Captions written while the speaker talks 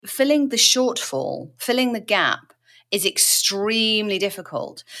filling the shortfall, filling the gap is extremely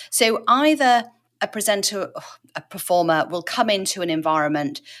difficult. So either a presenter, a performer will come into an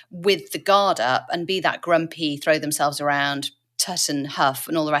environment with the guard up and be that grumpy, throw themselves around, tut and huff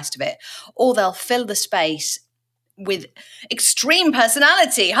and all the rest of it, or they'll fill the space with extreme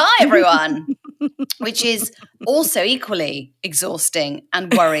personality. Hi, everyone. Which is also equally exhausting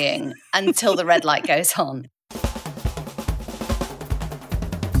and worrying until the red light goes on.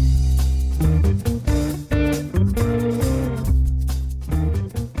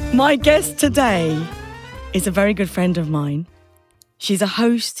 My guest today is a very good friend of mine. She's a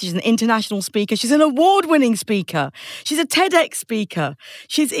host, she's an international speaker, she's an award-winning speaker, she's a TEDx speaker,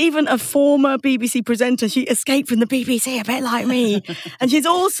 she's even a former BBC presenter. She escaped from the BBC a bit like me. And she's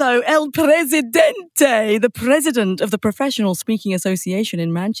also El Presidente, the president of the Professional Speaking Association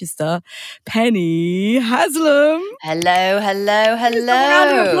in Manchester, Penny Haslam. Hello. Just a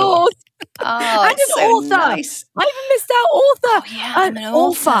round of applause. Oh, and an so author. Nice. I even missed out author. Oh, yeah, I'm an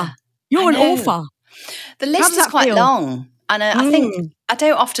author. You're an author. The list is quite long. And I think I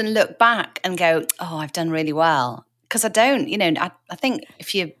don't often look back and go, oh, I've done really well. Because I don't, I think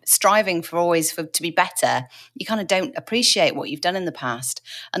if you're striving to be better, you kind of don't appreciate what you've done in the past.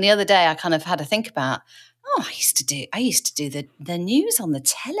 And the other day I kind of had to think about, I used to do the news on the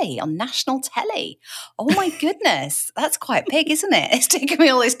telly, on national telly. Oh my goodness, that's quite big, isn't it? It's taken me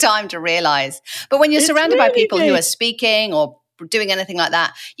all this time to realise. But when you're surrounded by people who are speaking or doing anything like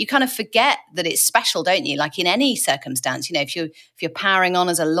that, you kind of forget that it's special, don't you? Like in any circumstance, if you're powering on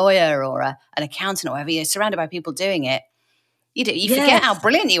as a lawyer or an accountant or whatever, you're surrounded by people doing it. You forget how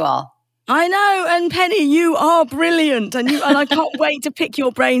brilliant you are. I know, and Penny, you are brilliant, and I can't wait to pick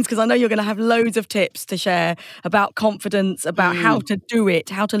your brains because I know you're going to have loads of tips to share about confidence, about how to do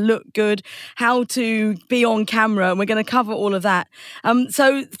it, how to look good, how to be on camera, and we're going to cover all of that.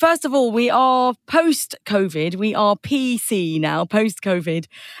 So first of all, we are post-COVID, we are PC now, post-COVID,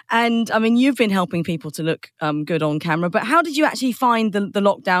 and I mean, you've been helping people to look good on camera, but how did you actually find the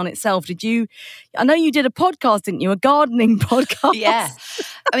lockdown itself? I know you did a podcast, didn't you? A gardening podcast. Yeah.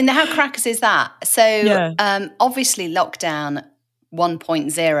 I mean, how crackers is that? So obviously lockdown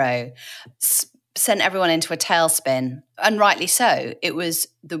 1.0 sent everyone into a tailspin, and rightly so. It was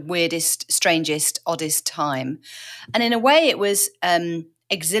the weirdest, strangest, oddest time. And in a way it was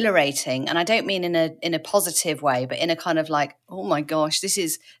exhilarating, and I don't mean in a positive way, but in a kind of like, oh my gosh, this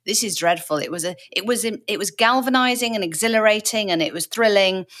is dreadful. It was galvanizing and exhilarating, and it was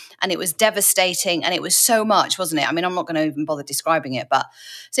thrilling, and it was devastating, and it was so much, wasn't it? I mean, I'm not going to even bother describing it, but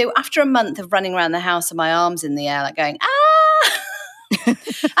so after a month of running around the house with my arms in the air, like going, we're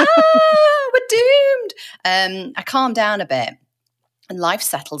doomed. I calmed down a bit. And life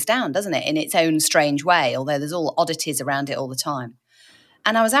settles down, doesn't it, in its own strange way, although there's all oddities around it all the time.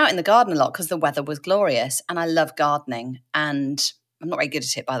 And I was out in the garden a lot because the weather was glorious, and I love gardening. And I'm not very good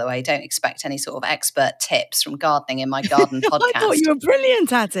at it, by the way. Don't expect any sort of expert tips from gardening in my garden podcast. I thought you were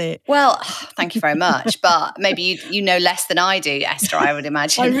brilliant at it. Well, thank you very much. But maybe you know less than I do, Esther, I would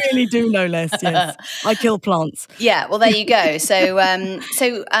imagine. I really do know less, yes. I kill plants. Yeah, well, there you go. So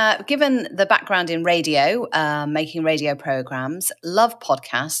given the background in radio, making radio programs, love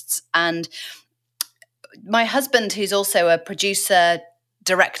podcasts, and my husband, who's also a producer,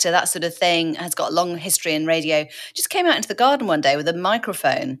 director, that sort of thing, has got a long history in radio, just came out into the garden one day with a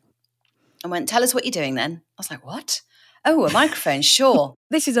microphone and went, tell us what you're doing then. I was like, what? Oh, a microphone, sure.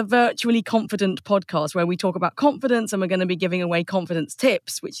 This is a virtually confident podcast where we talk about confidence, and we're going to be giving away confidence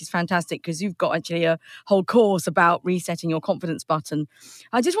tips, which is fantastic because you've got actually a whole course about resetting your confidence button.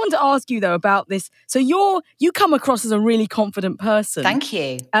 I just want to ask you though about this. So you come across as a really confident person. Thank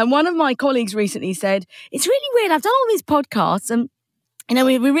you. And one of my colleagues recently said, it's really weird. I've done all these podcasts and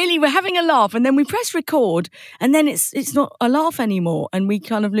we're having a laugh, and then we press record, and then it's not a laugh anymore, and we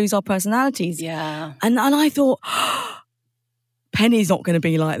kind of lose our personalities. Yeah. And I thought, Penny's not going to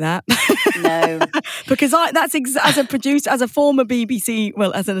be like that. No. Because as a producer, as a former BBC,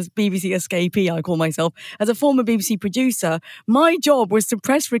 well, as a BBC escapee, I call myself, as a former BBC producer, my job was to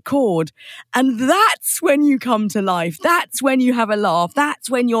press record. And that's when you come to life. That's when you have a laugh. That's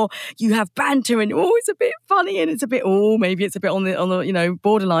when you have banter, and it's a bit funny, and it's a bit, maybe it's a bit on the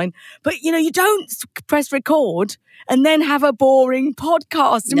borderline. But you don't press record and then have a boring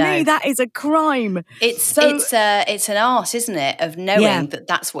podcast. To me, that is a crime. It's an art, isn't it, of knowing that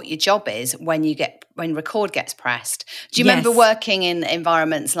that's what your job is when record gets pressed. Do you remember working in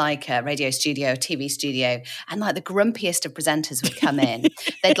environments like a radio studio, TV studio, and like the grumpiest of presenters would come in?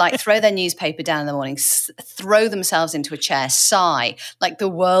 They'd like throw their newspaper down in the morning, throw themselves into a chair, sigh, like the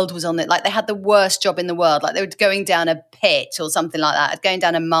world was on it, like they had the worst job in the world, like they were going down a pit or something like that, going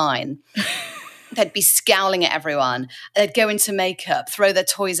down a mine. They'd be scowling at everyone. They'd go into makeup, throw their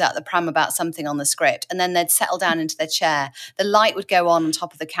toys out the pram about something on the script, and then they'd settle down into their chair. The light would go on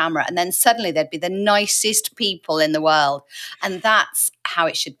top of the camera, and then suddenly they'd be the nicest people in the world. And that's how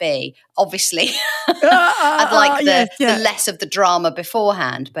it should be. Obviously, I'd like the less of the drama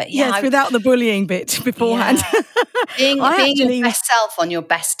beforehand. But without the bullying bit beforehand. Yeah. being your best self on your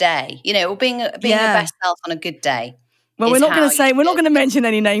best day, or being your best self on a good day. Well, we're not going to mention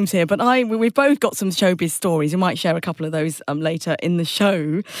any names here, but we've both got some showbiz stories. We might share a couple of those later in the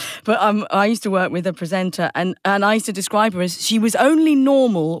show. But I used to work with a presenter, and I used to describe her as she was only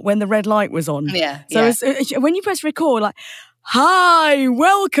normal when the red light was on. Yeah. So when you press record, like, hi,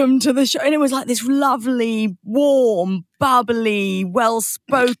 welcome to the show. And it was like this lovely, warm, bubbly,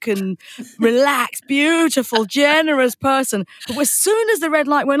 well-spoken, relaxed, beautiful, generous person. But as soon as the red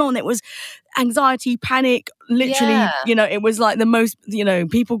light went on, it was anxiety, panic, literally, it was like the most,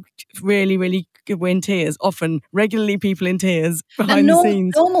 people really, really were in tears, often, regularly people in tears behind the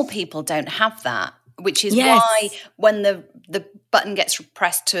scenes. Normal people don't have that, which is why when the button gets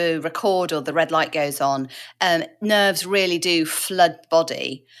pressed to record or the red light goes on, nerves really do flood the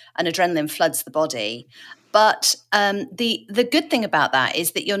body and adrenaline floods the body. But the good thing about that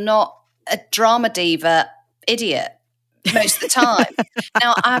is that you're not a drama diva idiot most of the time.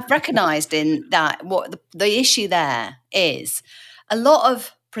 Now, I've recognised in that what the issue there is a lot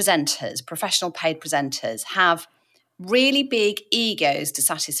of presenters, professional paid presenters, have really big egos to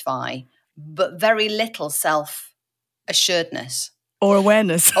satisfy, but very little self-assuredness. Or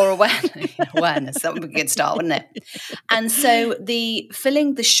awareness. Awareness. That would be a good start, wouldn't it? And so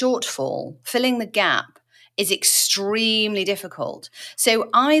filling the shortfall, filling the gap is extremely difficult. So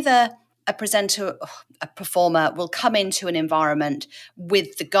either a presenter, a performer will come into an environment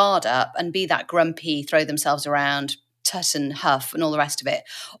with the guard up and be that grumpy, throw themselves around, tut and huff and all the rest of it,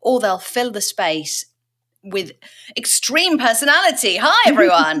 or they'll fill the space with extreme personality. Hi,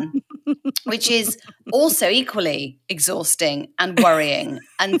 everyone. Which is also equally exhausting and worrying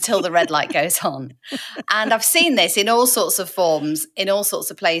until the red light goes on. And I've seen this in all sorts of forms, in all sorts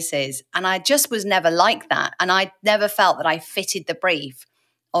of places. And I just was never like that. And I never felt that I fitted the brief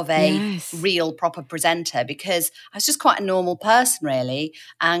of a real proper presenter, because I was just quite a normal person, really,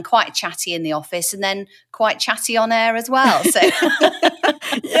 and quite chatty in the office and then quite chatty on air as well. So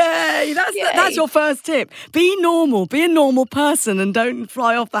Yay, that's your first tip. Be normal, be a normal person and don't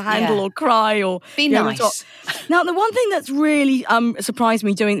fly off the handle or cry or be nice. Now, the one thing that's really surprised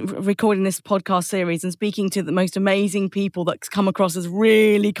me recording this podcast series and speaking to the most amazing people that come across as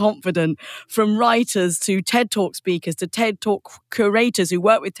really confident, from writers to TED Talk speakers to TED Talk curators who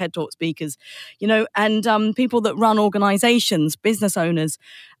work with TED Talk speakers, and people that run organizations, business owners.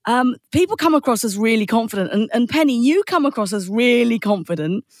 People come across as really confident. And Penny, you come across as really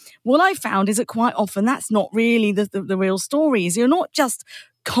confident. What I found is that quite often that's not really the real story. Is you're not just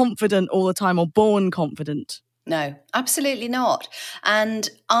confident all the time or born confident. No, absolutely not. And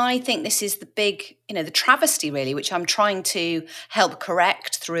I think this is the big, the travesty really, which I'm trying to help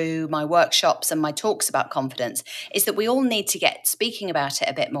correct through my workshops and my talks about confidence, is that we all need to get speaking about it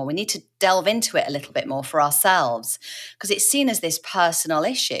a bit more. We need to delve into it a little bit more for ourselves, because it's seen as this personal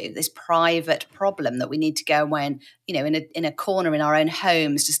issue, this private problem that we need to go away and, in a corner in our own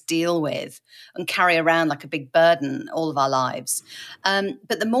homes, just deal with and carry around like a big burden all of our lives.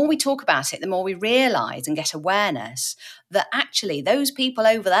 But the more we talk about it, the more we realise and get awareness that actually those people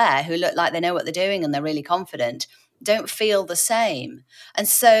over there who look like they know what they're doing and they're really confident don't feel the same. And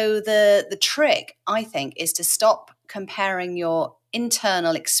so the trick, I think, is to stop comparing your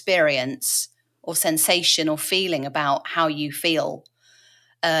internal experience or sensation or feeling about how you feel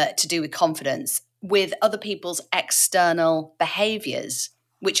to do with confidence with other people's external behaviours,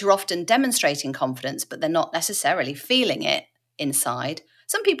 which are often demonstrating confidence, but they're not necessarily feeling it inside.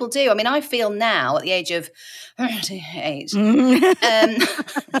 Some people do. I mean, I feel now at the age of 38,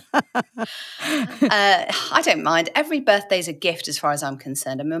 I don't mind. Every birthday's a gift as far as I'm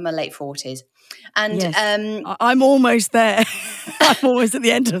concerned. I'm in my late 40s. And yes. I'm almost there. I'm almost at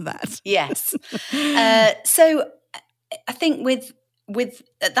the end of that. Yes. So I think with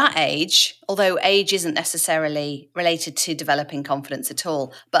at that age, although age isn't necessarily related to developing confidence at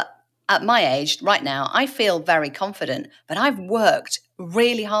all, but at my age right now, I feel very confident, but I've worked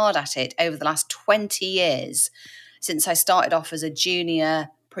really hard at it over the last 20 years since I started off as a junior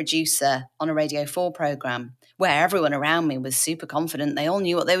producer on a Radio 4 programme where everyone around me was super confident. They all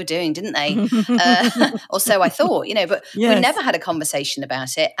knew what they were doing, didn't they? Or so I thought, but we never had a conversation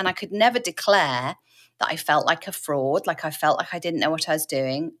about it. And I could never declare that I felt like a fraud, like I felt like I didn't know what I was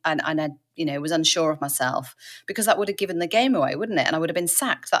doing and I, was unsure of myself, because that would have given the game away, wouldn't it? And I would have been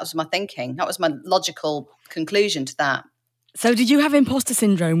sacked. That was my thinking. That was my logical conclusion to that. So did you have imposter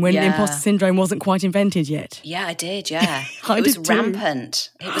syndrome when imposter syndrome wasn't quite invented yet? Yeah, I did, yeah. It was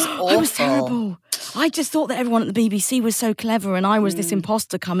rampant. It was awful. It was terrible. I just thought that everyone at the BBC was so clever and I was this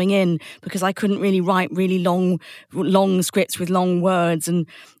imposter coming in because I couldn't really write really long scripts with long words and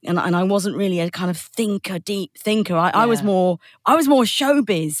I wasn't really a kind of deep thinker. I was more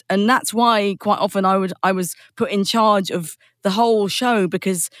showbiz, and that's why quite often I was put in charge of the whole show,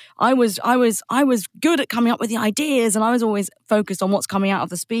 because I was good at coming up with the ideas and I was always focused on what's coming out of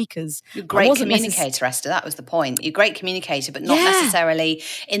the speakers. You're a great communicator, Esther. That was the point. You're a great communicator, but not necessarily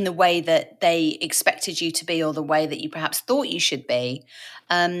in the way that they expected you to be or the way that you perhaps thought you should be.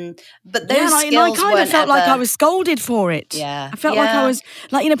 But those skills I kind of felt like I was scolded for it. Yeah. I felt like I was,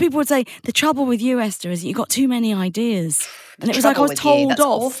 people would say, the trouble with you, Esther, is that you've got too many ideas. And it was like I was told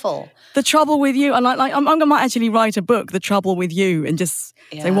off. Awful. The trouble with you, and I might actually write a book, The Trouble with You, and just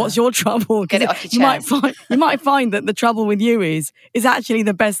say, what's your trouble? Get it off your chest. You might find that the trouble with you is actually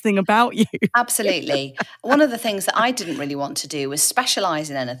the best thing about you. Absolutely. One of the things that I didn't really want to do was specialise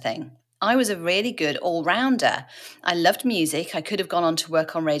in anything. I was a really good all-rounder. I loved music. I could have gone on to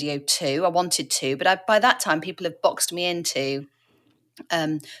work on Radio 2. I wanted to, but by that time, people have boxed me into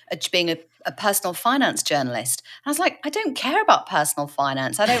being a personal finance journalist. And I was like, I don't care about personal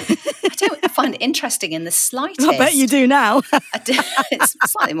finance. I don't find it interesting in the slightest. I bet you do now. It's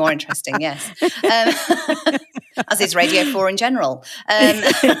slightly more interesting, yes. As is Radio 4 in general.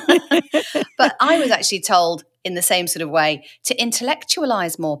 But I was actually told in the same sort of way to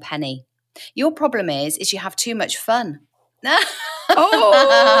intellectualise more, Penny. Your problem is you have too much fun.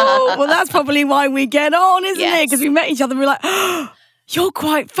 Oh, well, that's probably why we get on, isn't it? Because we met each other and we're like, oh, you're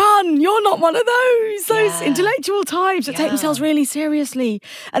quite fun. You're not one of those intellectual types that take themselves really seriously.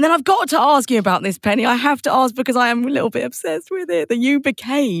 And then I've got to ask you about this, Penny. I have to ask because I am a little bit obsessed with it, that you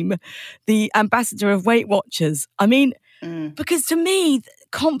became the ambassador of Weight Watchers. I mean, because to me,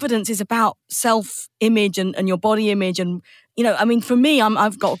 confidence is about self-image and your body image. And, for me,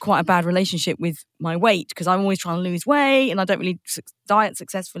 I've got quite a bad relationship with my weight because I'm always trying to lose weight and I don't really diet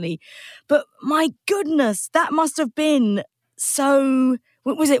successfully. But my goodness, that must have been so,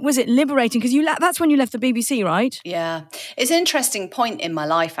 was it liberating? Because that's when you left the BBC, right? Yeah. It's an interesting point in my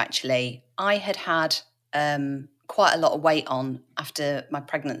life, actually. I had quite a lot of weight on after my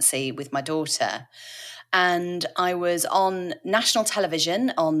pregnancy with my daughter. And I was on national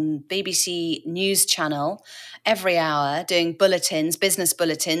television, on BBC News Channel, every hour doing business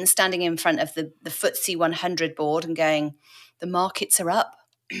bulletins, standing in front of the FTSE 100 board and going, the markets are up,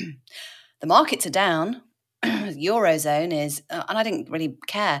 the markets are down. Eurozone is, and I didn't really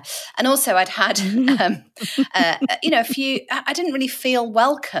care. And also I'd had, a few, I didn't really feel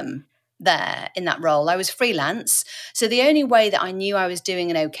welcome there in that role. I was freelance. So the only way that I knew I was doing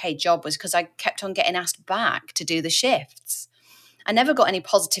an okay job was because I kept on getting asked back to do the shifts. I never got any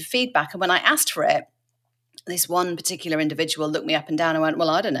positive feedback. And when I asked for it, this one particular individual looked me up and down and went, well,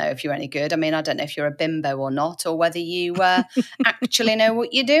 I don't know if you're any good. I mean, I don't know if you're a bimbo or not, or whether you actually know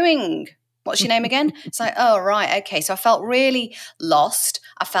what you're doing. What's your name again? It's like, oh, right, okay. So I felt really lost.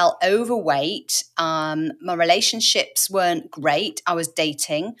 I felt overweight. My relationships weren't great. I was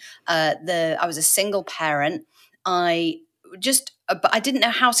dating. I was a single parent. But I didn't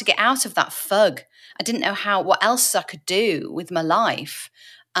know how to get out of that fug. I didn't know what else I could do with my life.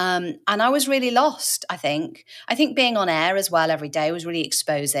 And I was really lost, I think. I think being on air as well every day was really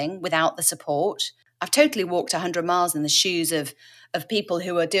exposing without the support. I've totally walked 100 miles in the shoes of people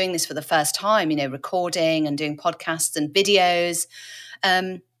who are doing this for the first time, recording and doing podcasts and videos.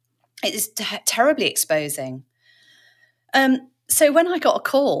 It is terribly exposing. So when I got a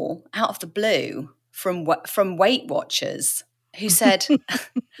call out of the blue from Weight Watchers who said,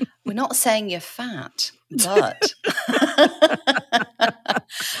 we're not saying you're fat, but...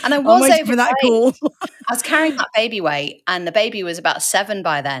 And I was waiting for that call. I was carrying that baby weight and the baby was about 7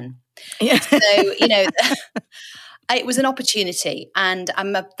 by then. Yeah. So, it was an opportunity, and I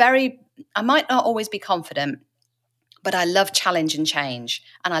might not always be confident, but I love challenge and change,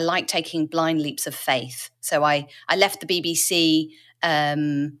 and I like taking blind leaps of faith. So I left the BBC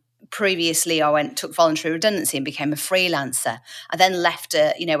previously I took voluntary redundancy and became a freelancer. I then left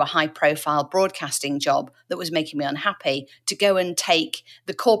a high profile broadcasting job that was making me unhappy to go and take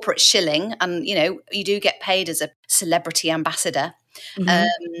the corporate shilling. And, you do get paid as a celebrity ambassador.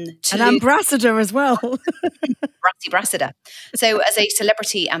 An ambassador as well. Ambassador. So as a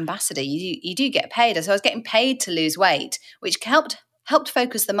celebrity ambassador, you do get paid. So I was getting paid to lose weight, which helped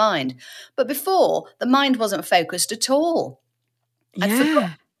focus the mind. But before, the mind wasn't focused at all. Yeah. I'd forgotten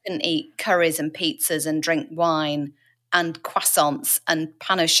I couldn't eat curries and pizzas and drink wine and croissants and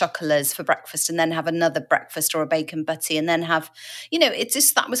pain au chocolats for breakfast, and then have another breakfast or a bacon butty, and then have, it's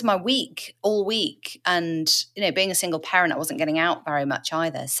just, that was my week, all week. And, being a single parent, I wasn't getting out very much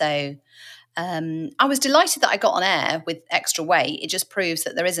either. So I was delighted that I got on air with extra weight. It just proves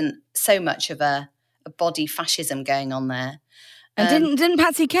that there isn't so much of a body fascism going on there. And didn't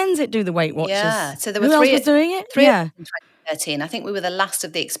Patsy Kensit do the Weight Watchers? Yeah. So there were Who else was doing it? Three in 2013. I think we were the last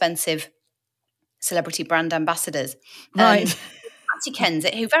of the expensive celebrity brand ambassadors. Right. Patsy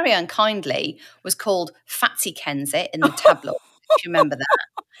Kensit, who very unkindly was called Fatsy Kensit in the tabloid. If you remember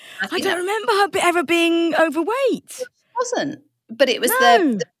that. I don't remember her ever being overweight. It wasn't. But it was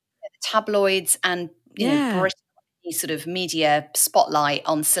the tabloids and, British sort of media spotlight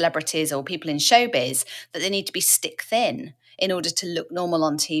on celebrities or people in showbiz that they need to be stick thin in order to look normal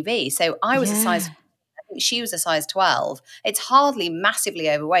on TV. So I was a size, I think she was a size 12. It's hardly massively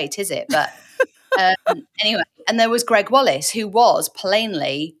overweight, is it? But anyway, and there was Greg Wallace, who was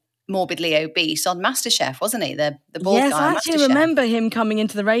plainly morbidly obese on MasterChef, wasn't he? The bald guy on MasterChef. Yes, I actually remember him coming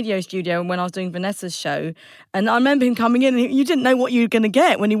into the radio studio when I was doing Vanessa's show. And I remember him coming in, and you didn't know what you were going to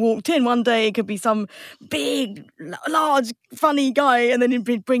get when he walked in. One day it could be some big, large, funny guy, and then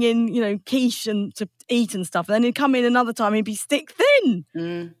he'd bring in, quiche and to eat and stuff. And then he'd come in another time, he'd be stick thin.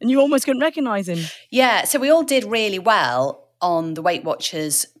 And you almost couldn't recognise him. Yeah, so we all did really well on the Weight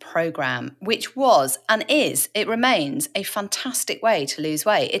Watchers programme, which was and is, it remains a fantastic way to lose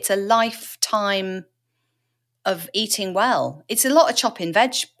weight. It's a lifetime of eating well. It's a lot of chopping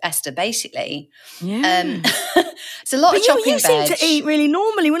veg, Esther, basically. Yeah. It's a lot of chopping veg. You seem to eat really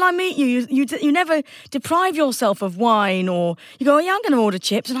normally. When I meet you, you never deprive yourself of wine, or you go, I'm going to order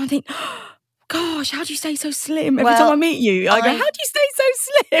chips. And I think, gosh, how do you stay so slim? Every time I meet you, I go, how do you stay so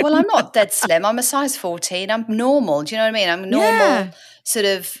slim? Well, I'm not dead slim. I'm a size 14. I'm normal. Do you know what I mean? I'm a normal sort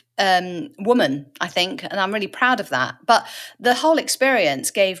of woman, I think, and I'm really proud of that. But the whole experience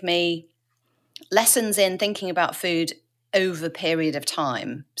gave me lessons in thinking about food over a period of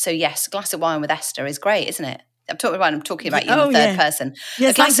time. So yes, a glass of wine with Esther is great, isn't it? I'm talking about you in the third person.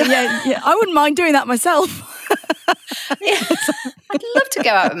 Yes, I wouldn't mind doing that myself. I'd love to go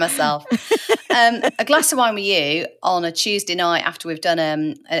out with myself. A glass of wine with you on a Tuesday night after we've done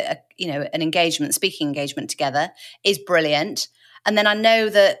an speaking engagement together is brilliant. And then I know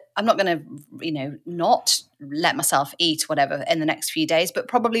that I'm not going to, not let myself eat whatever in the next few days, but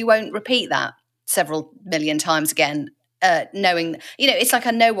probably won't repeat that several million times again. Knowing, it's like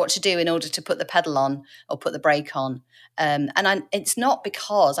I know what to do in order to put the pedal on or put the brake on. It's not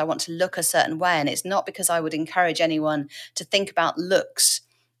because I want to look a certain way, and it's not because I would encourage anyone to think about looks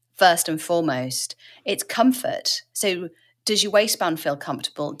first and foremost. It's comfort. So does your waistband feel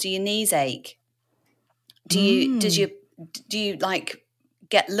comfortable? Do your knees ache? Do you like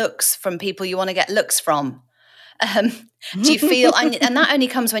get looks from people you want to get looks from? Do you feel, and that only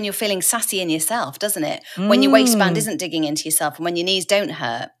comes when you're feeling sassy in yourself, doesn't it? When your waistband isn't digging into yourself and when your knees don't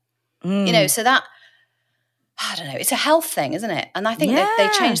hurt, so that, I don't know, it's a health thing, isn't it? And I think they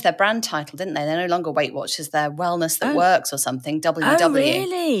changed their brand title, didn't they? They're no longer Weight Watchers, they're Wellness That Works or something, WW. Oh,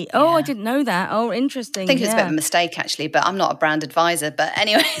 really? Oh, I didn't know that. Oh, interesting. I think it was a bit of a mistake, actually, but I'm not a brand advisor. But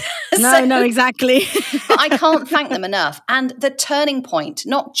anyway. No, exactly. But I can't thank them enough. And the turning point,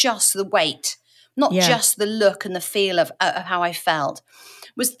 not just the weight, not just the look and the feel of how I felt,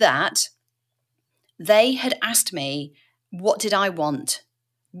 was that they had asked me, what did I want?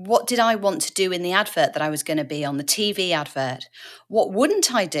 What did I want to do in the advert that I was going to be on, the TV advert? What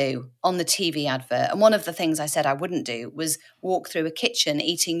wouldn't I do on the TV advert? And one of the things I said I wouldn't do was walk through a kitchen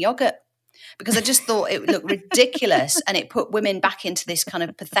eating yogurt, because I just thought it looked ridiculous, and it put women back into this kind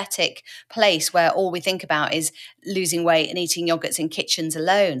of pathetic place where all we think about is losing weight and eating yogurts in kitchens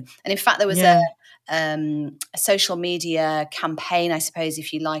alone. And in fact, there was a social media campaign, I suppose,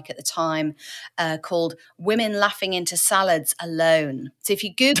 if you like, at the time, called "Women Laughing into Salads Alone." So if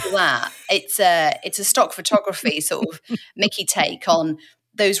you Google that, it's a stock photography sort of Mickey take on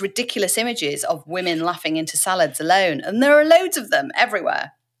those ridiculous images of women laughing into salads alone, and there are loads of them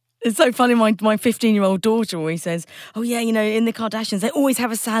everywhere. It's so funny. My 15-year-old daughter always says, "Oh yeah, in the Kardashians, they always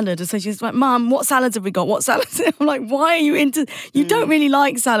have a salad." And so she's like, "Mum, what salads have we got? What salads?" I'm like, "Why are you into? You don't really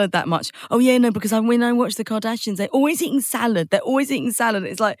like salad that much." "Oh yeah, no, because when I watch the Kardashians, they're always eating salad. They're always eating salad."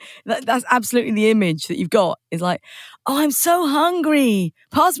 It's like that's absolutely the image that you've got. It's like, "Oh, I'm so hungry.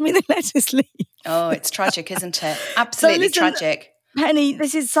 Pass me the lettuce leaf." Oh, it's tragic, isn't it? Absolutely tragic. Penny,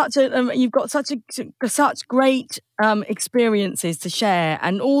 this is you've got such great experiences to share,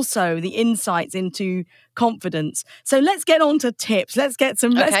 and also the insights into confidence. So let's get on to tips. Let's get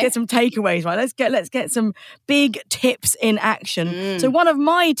some takeaways, right? Let's get some big tips in action. So one of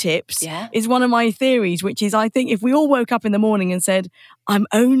my tips is one of my theories, which is I think if we all woke up in the morning and said, "I'm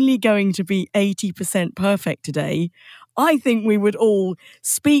only going to be 80% perfect today," I think we would all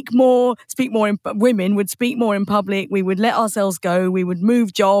speak more. Women would speak more in public. We would let ourselves go. We would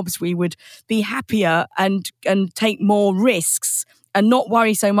move jobs. We would be happier and take more risks and not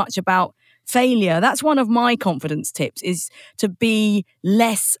worry so much about failure. That's one of my confidence tips, is to be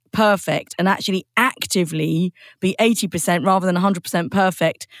less perfect and actually actively be 80% rather than 100%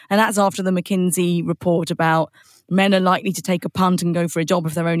 perfect. And that's after the McKinsey report about men are likely to take a punt and go for a job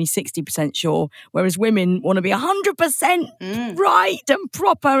if they're only 60% sure, whereas women want to be 100% right and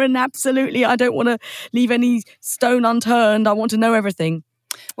proper and absolutely, I don't want to leave any stone unturned. I want to know everything.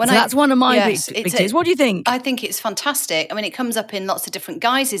 That's one of my big tips. What do you think? I think it's fantastic. I mean, it comes up in lots of different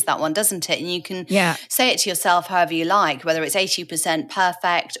guises, that one, doesn't it? And you can say it to yourself however you like, whether it's 80%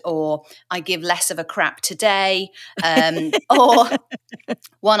 perfect or I give less of a crap today. Or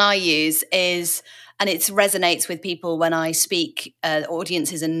one I use is, and it resonates with people when I speak,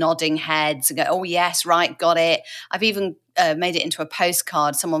 audiences are nodding heads and go, "Oh yes, right, got it." I've even made it into a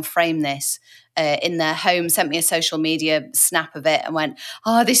postcard. Someone framed this in their home, sent me a social media snap of it and went,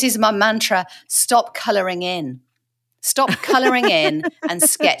 "Oh, this is my mantra. Stop colouring in. Stop colouring in and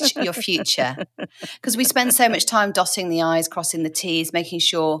sketch your future." Because we spend so much time dotting the I's, crossing the T's, making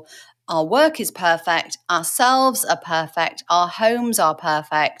sure our work is perfect, ourselves are perfect, our homes are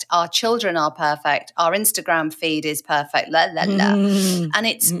perfect, our children are perfect, our Instagram feed is perfect, And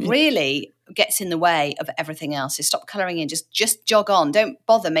it's really gets in the way of everything else. So stop colouring in, just jog on. Don't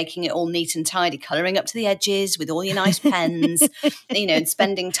bother making it all neat and tidy, colouring up to the edges with all your nice pens, and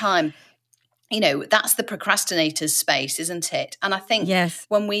spending time. That's the procrastinator's space, isn't it? And I think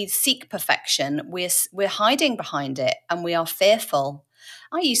when we seek perfection, we're hiding behind it and we are fearful.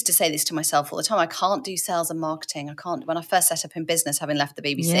 I used to say this to myself all the time. I can't do sales and marketing. I can't. When I first set up in business, having left the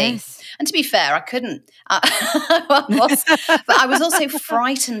BBC, and to be fair, I couldn't. But I was also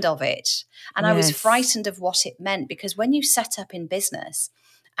frightened of it, and I was frightened of what it meant, because when you set up in business,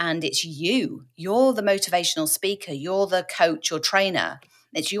 and it's you're the motivational speaker, you're the coach or trainer.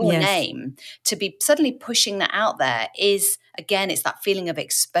 It's your name. To be suddenly pushing that out there is, again, it's that feeling of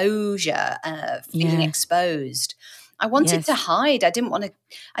exposure, feeling exposed. I wanted to hide. I didn't want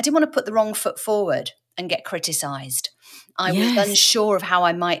to put the wrong foot forward and get criticised. I was unsure of how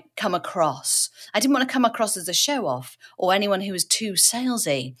I might come across. I didn't want to come across as a show-off or anyone who was too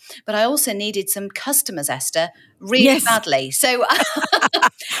salesy. But I also needed some customers, Esther, really badly. So I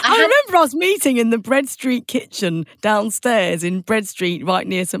remember us meeting in the Bread Street kitchen downstairs in Bread Street, right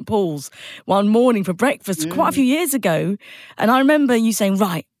near St. Paul's, one morning for breakfast quite a few years ago. And I remember you saying,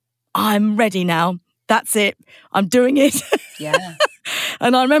 "Right, I'm ready now. That's it. I'm doing it." Yeah.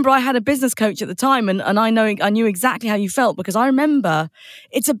 And I remember I had a business coach at the time, and I knew exactly how you felt, because I remember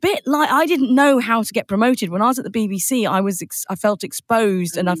it's a bit like I didn't know how to get promoted. When I was at the BBC, I felt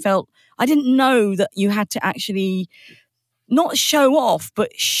exposed, and I didn't know that you had to actually not show off,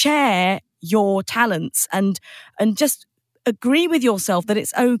 but share your talents and just agree with yourself that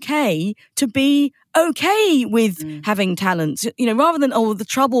it's okay to be okay with having talents, rather than, the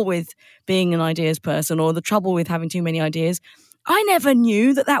trouble with being an ideas person or the trouble with having too many ideas. I never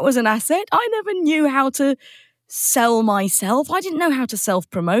knew that was an asset. I never knew how to sell myself. I didn't know how to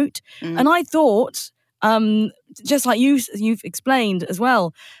self-promote. And I thought, just like you've explained as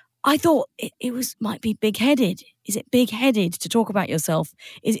well, I thought it might be big-headed. Is it big-headed to talk about yourself?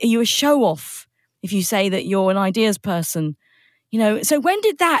 Are you a show-off if you say that you're an ideas person? So when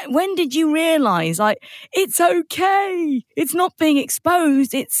did you realize, like, it's okay, it's not being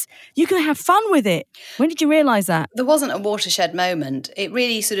exposed, you can have fun with it? When did you realize that? There wasn't a watershed moment. It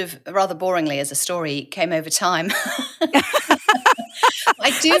really sort of, rather boringly as a story, came over time.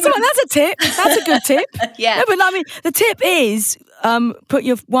 I do. That's a tip. That's a good tip. Yeah. No, but I mean, the tip is put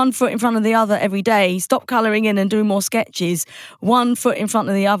your one foot in front of the other every day. Stop colouring in and do more sketches. One foot in front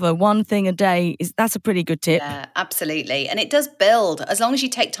of the other. One thing a day. That's a pretty good tip. Yeah, absolutely. And it does build, as long as you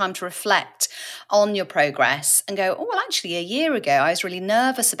take time to reflect on your progress and go, oh, well, actually, a year ago, I was really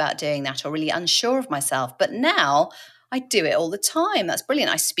nervous about doing that or really unsure of myself. But now I do it all the time. That's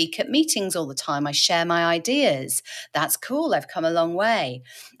brilliant. I speak at meetings all the time. I share my ideas. That's cool. I've come a long way.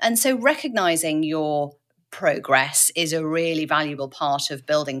 And so recognizing your progress is a really valuable part of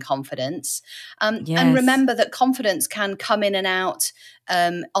building confidence. And remember that confidence can come in and out.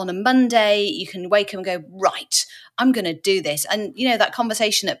 On a Monday, you can wake up and go, right, I'm going to do this. And, you know, that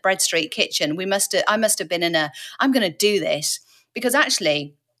conversation at Bread Street Kitchen, I must have been I'm going to do this, because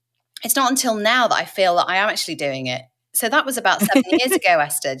actually it's not until now that I feel that I am actually doing it. So that was about 7 years ago,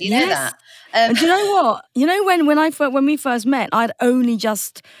 Esther. Do you know that? And do you know what? You know, when we first met, I'd only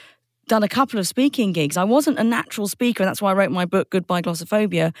just done a couple of speaking gigs. I wasn't a natural speaker, and that's why I wrote my book, Goodbye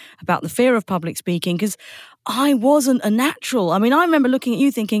Glossophobia, about the fear of public speaking, because I wasn't a natural. I mean, I remember looking at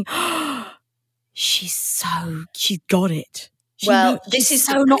you thinking, oh, she's got it. This is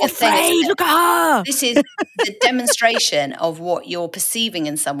so not afraid. Look at her. This is the demonstration of what you're perceiving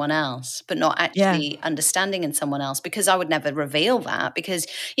in someone else, but not actually understanding in someone else, because I would never reveal that, because,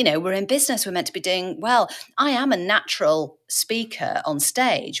 you know, we're in business. We're meant to be doing, well, I am a natural speaker on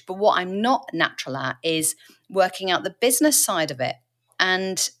stage, but what I'm not natural at is working out the business side of it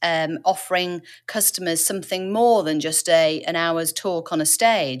and offering customers something more than just an hour's talk on a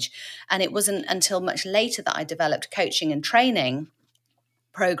stage. And it wasn't until much later that I developed coaching and training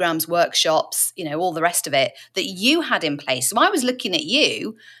programs, workshops, you know, all the rest of it that you had in place. So I was looking at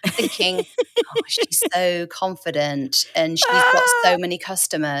you thinking, oh, she's so confident and she's got so many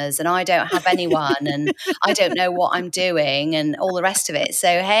customers and I don't have anyone and I don't know what I'm doing and all the rest of it. So,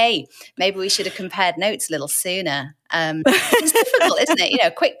 hey, maybe we should have compared notes a little sooner. It's difficult, isn't it? You know,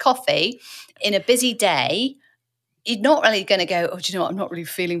 a quick coffee in a busy day, you're not really going to go, oh, do you know what? I'm not really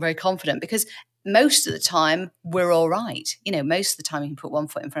feeling very confident, because most of the time we're all right. You know, most of the time you can put one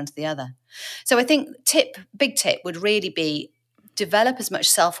foot in front of the other. So I think big tip would really be develop as much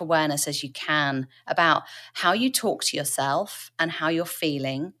self-awareness as you can about how you talk to yourself and how you're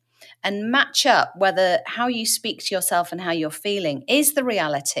feeling, and match up whether how you speak to yourself and how you're feeling is the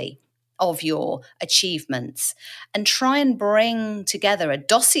reality of your achievements, and try and bring together a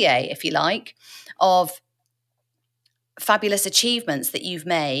dossier, if you like, of fabulous achievements that you've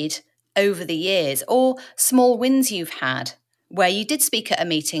made over the years, or small wins you've had where you did speak at a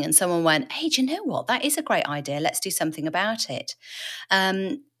meeting and someone went, hey, do you know what? That is a great idea. Let's do something about it.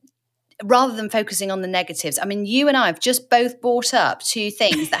 Rather than focusing on the negatives. I mean, you and I have just both brought up two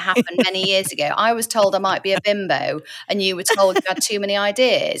things that happened many years ago. I was told I might be a bimbo and you were told you had too many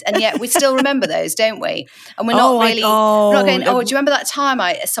ideas. And yet we still remember those, don't we? And we're not we're not going, oh, do you remember that time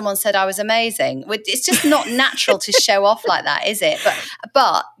someone said I was amazing? It's just not natural to show off like that, is it?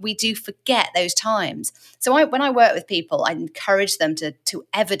 But we do forget those times. So when I work with people, I encourage them to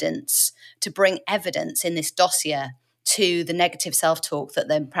bring evidence in this dossier to the negative self-talk that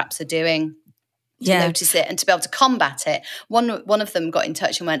they perhaps are doing, to notice it and to be able to combat it. One of them got in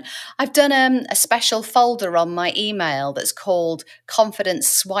touch and went, I've done a special folder on my email that's called Confidence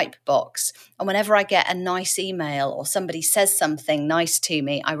Swipe Box. And whenever I get a nice email or somebody says something nice to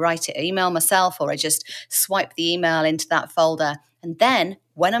me, I write it, email myself, or I just swipe the email into that folder. And then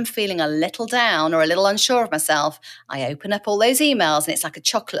when I'm feeling a little down or a little unsure of myself, I open up all those emails and it's like a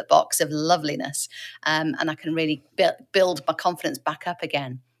chocolate box of loveliness. And I can really build my confidence back up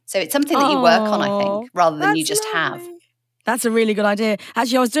again. So it's something that you work on, I think, rather than you just have. That's a really good idea.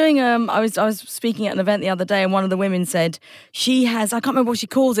 Actually, I was doing I was speaking at an event the other day, and one of the women said she has, I can't remember what she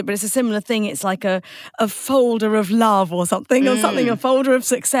calls it, but it's a similar thing. It's like a folder of love or something, a folder of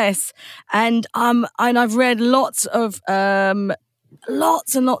success. And I've read lots and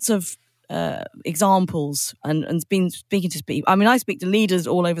lots of examples and been speaking to people. I mean, I speak to leaders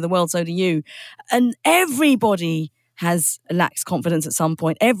all over the world, so do you. And everybody lacks confidence at some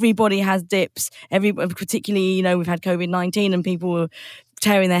point. Everybody has dips. Particularly, you know, we've had COVID-19 and people were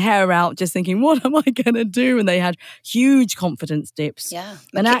tearing their hair out just thinking, what am I going to do? And they had huge confidence dips. Yeah.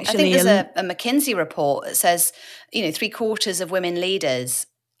 And actually, I think there's a McKinsey report that says, you know, 3/4 of women leaders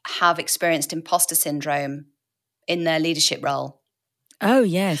have experienced imposter syndrome in their leadership role. Oh,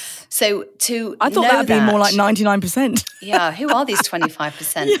 yes. So I thought that'd be more like 99%. Yeah, who are these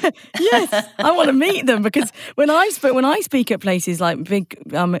 25%? Yes, I want to meet them, because when I speak at places like big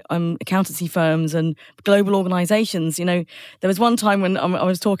accountancy firms and global organisations, there was one time when I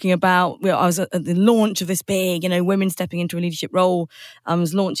was talking about, I was at the launch of this big, women stepping into a leadership role. I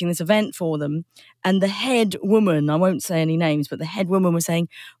was launching this event for them, and the head woman, I won't say any names, but the head woman was saying,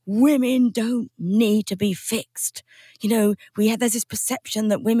 women don't need to be fixed. There's this perception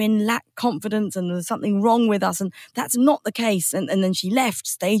that women lack confidence and there's something wrong with us, and that's not the case. And then she left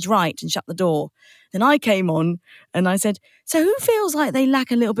stage right and shut the door. Then I came on and I said, so who feels like they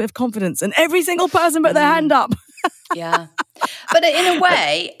lack a little bit of confidence? And every single person put their hand up. Yeah. But in a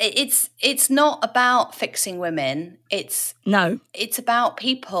way, it's not about fixing women. It's about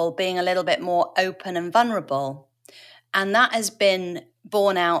people being a little bit more open and vulnerable. And that has been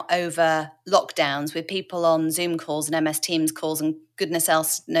borne out over lockdowns with people on Zoom calls and MS Teams calls and goodness.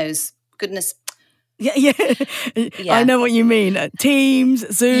 Yeah. I know what you mean. Teams,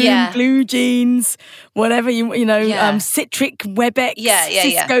 Zoom, Blue Jeans, whatever Citrix, WebEx,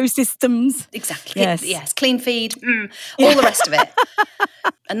 Cisco systems. Exactly. Yes. Clean feed, all the rest of it.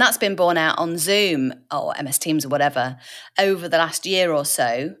 And that's been borne out on Zoom or MS Teams or whatever over the last year or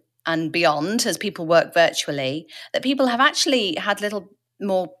so and beyond, as people work virtually, that people have actually had little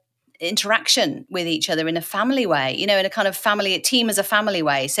more interaction with each other in a family way, in a kind of family, team as a family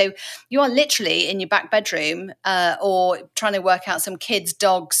way. So you are literally in your back bedroom or trying to work out some kids,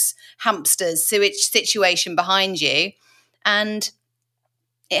 dogs, hamsters, sewage situation behind you. And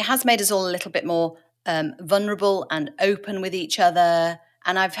it has made us all a little bit more vulnerable and open with each other.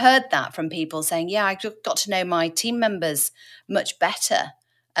 And I've heard that from people saying, yeah, I got to know my team members much better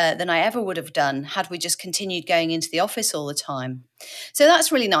than I ever would have done had we just continued going into the office all the time. So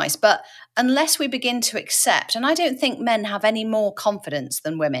that's really nice. But unless we begin to accept, and I don't think men have any more confidence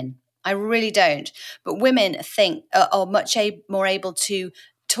than women. I really don't. But women are much more able to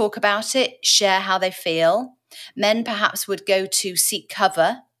talk about it, share how they feel. Men perhaps would go to seek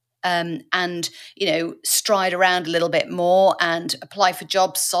cover and stride around a little bit more and apply for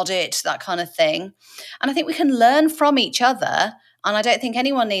jobs, sod it, that kind of thing. And I think we can learn from each other. And I don't think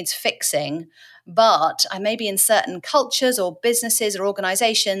anyone needs fixing, but maybe in certain cultures or businesses or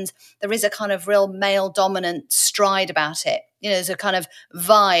organizations, there is a kind of real male dominant stride about it. There's a kind of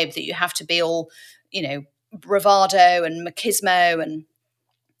vibe that you have to be all, bravado and machismo and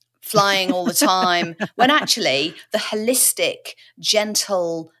flying all the time, when actually the holistic,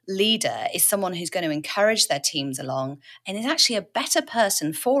 gentle leader is someone who's going to encourage their teams along and is actually a better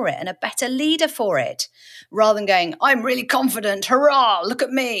person for it and a better leader for it, rather than going, I'm really confident, hurrah, look at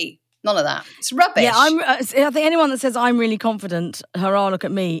me. None of that. It's rubbish. Yeah, I think anyone that says I'm really confident, hurrah, look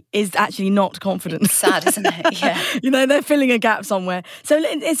at me, is actually not confident. It's sad, isn't it? Yeah. They're filling a gap somewhere. So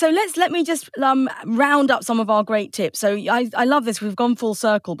let me just round up some of our great tips. So I love this. We've gone full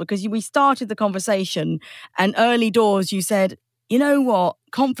circle because we started the conversation and early doors you said, you know what?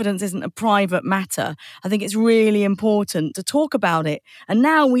 Confidence isn't a private matter. I think it's really important to talk about it. And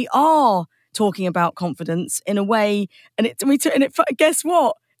now we are talking about confidence in a way, guess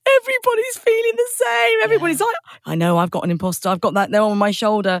what? Everybody's feeling the same. Everybody's like, I know, I've got an imposter. I've got that there on my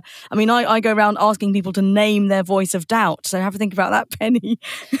shoulder. I mean, I go around asking people to name their voice of doubt. So have a think about that, Penny.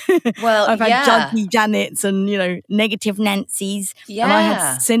 Well, I've had judgy Janets and, negative Nancys. Yeah. And I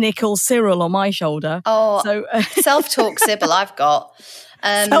had cynical Cyril on my shoulder. Oh, so self-talk Sybil I've got.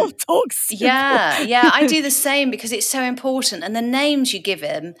 Self-talk Sybil. Yeah, I do the same because it's so important. And the names you give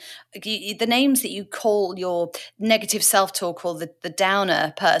him, the names that you call your negative self-talk or the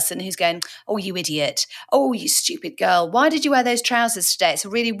downer person who's going, oh, you idiot. Oh, you stupid girl. Why did you wear those trousers today? It's a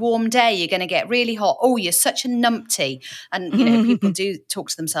really warm day. You're going to get really hot. Oh, you're such a numpty. And, people do talk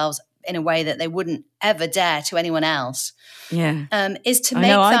to themselves in a way that they wouldn't ever dare to anyone else. Yeah. Is to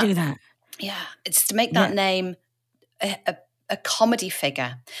make that. I do that. Yeah. It's to make that name a comedy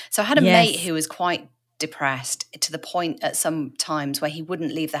figure. So I had a mate who was quite depressed to the point at some times where he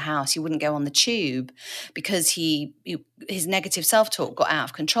wouldn't leave the house, he wouldn't go on the tube because his negative self-talk got out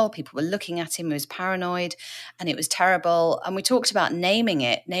of control. People were looking at him, he was paranoid, and it was terrible. And we talked about naming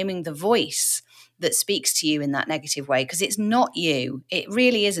the voice that speaks to you in that negative way, because it's not you. It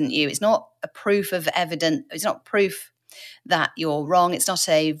really isn't you. It's not a proof of evidence. It's not proof that you're wrong. It's not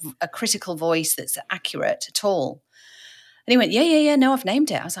a critical voice that's accurate at all. And he went, yeah, no, I've named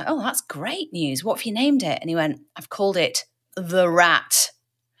it. I was like, oh, that's great news. What have you named it? And he went, I've called it the rat.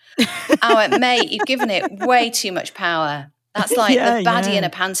 I went, mate, you've given it way too much power. That's like the baddie in a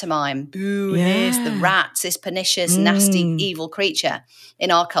pantomime. Boo, here's the rat, this pernicious, nasty, evil creature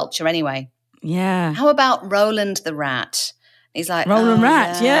in our culture anyway. Yeah. How about Roland the rat? He's like, Roland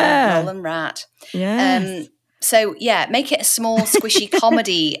Rat, yeah. Roland Rat. Yeah. So, yeah, make it a small, squishy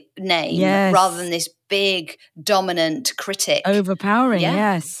comedy name rather than this big, dominant critic. Overpowering,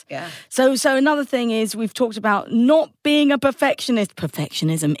 yes. Yeah. So another thing is we've talked about not being a perfectionist.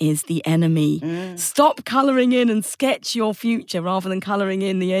 Perfectionism is the enemy. Stop colouring in and sketch your future rather than colouring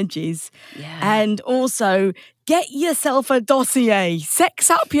in the edges. Yeah. And also, get yourself a dossier. Sex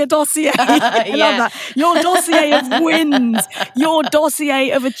up your dossier. I love that. Your dossier of wins, your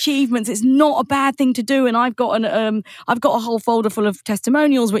dossier of achievements. It's not a bad thing to do. And I've got a whole folder full of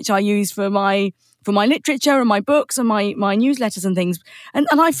testimonials which I use for my literature and my books and my newsletters and things. And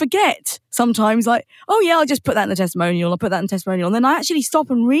I forget sometimes, like, oh yeah, I'll just put that in the testimonial. I'll put that in the testimonial. And then I actually stop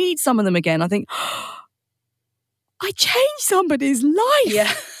and read some of them again. I think, I changed somebody's life.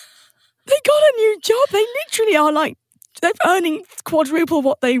 Yeah. They got a new job. They literally are like, they're earning quadruple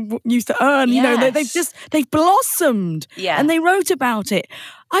what they used to earn. Yes. You know, they've blossomed. Yeah. And they wrote about it.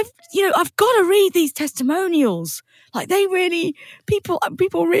 I've got to read these testimonials. Like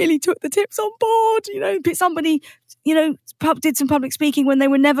people really took the tips on board. You know, somebody, did some public speaking when they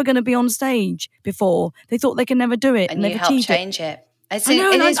were never going to be on stage before. They thought they could never do it. And you helped change it. I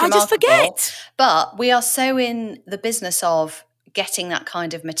just forget. But we are so in the business of getting that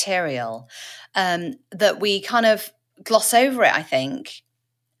kind of material that we kind of gloss over it, I think,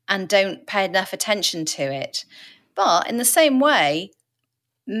 and don't pay enough attention to it. But in the same way,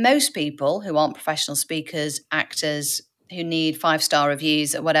 most people who aren't professional speakers, actors, who need 5-star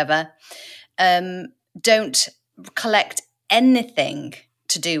reviews or whatever, don't collect anything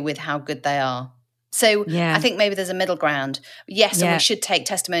to do with how good they are. So I think maybe there's a middle ground. Yes, and we should take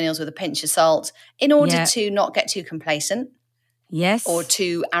testimonials with a pinch of salt in order to not get too complacent. Yes. Or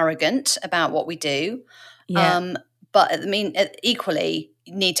too arrogant about what we do. Yeah. But equally,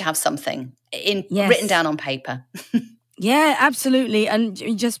 you need to have something written down on paper. Yeah, absolutely. And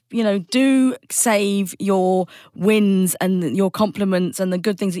you just, do save your wins and your compliments and the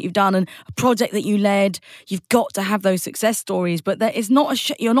good things that you've done and a project that you led. You've got to have those success stories, but it's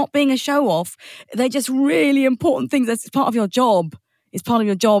not you're not being a show off. They're just really important things. That's part of your job. It's part of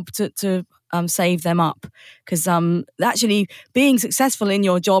your job to save them up, because actually being successful in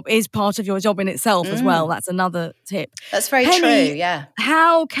your job is part of your job in itself as well. That's another tip. That's very Penny, true. Yeah.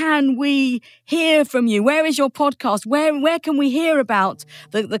 How can we hear from you? Where is your podcast? Where can we hear about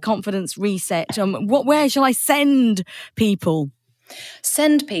the confidence reset? Where shall I send people?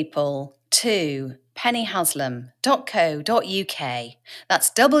 Send people to pennyhaslam.co.uk.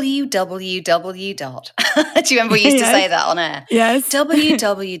 That's www. Do you remember we used to say that on air? Yes.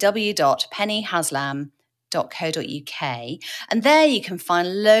 www.pennyhaslam.co.uk, and there you can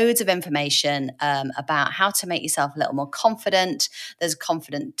find loads of information about how to make yourself a little more confident. There's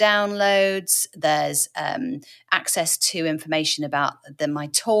confident downloads, there's access to information about my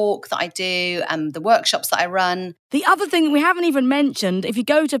talk that I do and the workshops that I run. The other thing that we haven't even mentioned, if you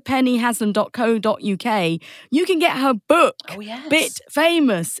go to pennyhaslam.co.uk, you can get her book, Bit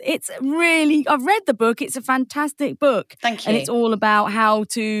Famous. It's really, I've read the book. It's a fantastic book. Thank you. And it's all about how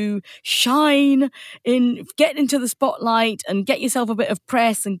to shine, get into the spotlight and get yourself a bit of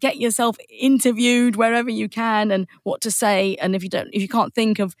press and get yourself interviewed wherever you can and what to say. And if you can't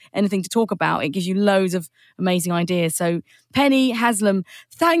think of anything to talk about, it gives you loads of amazing ideas. So Penny Haslam,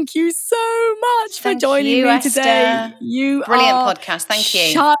 thank you so much for joining me today. You brilliant are podcast. Thank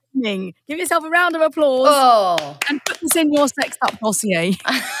you. Shining. Give yourself a round of applause. Oh, and put this in your sexed up dossier.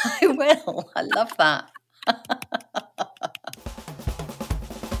 I will. I love that.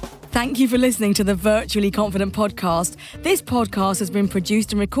 Thank you for listening to the Virtually Confident podcast. This podcast has been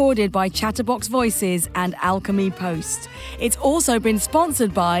produced and recorded by Chatterbox Voices and Alchemy Post. It's also been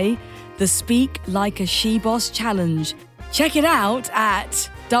sponsored by the Speak Like a She-Boss Challenge. Check it out at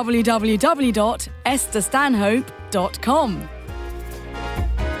www.estherstanhope.com.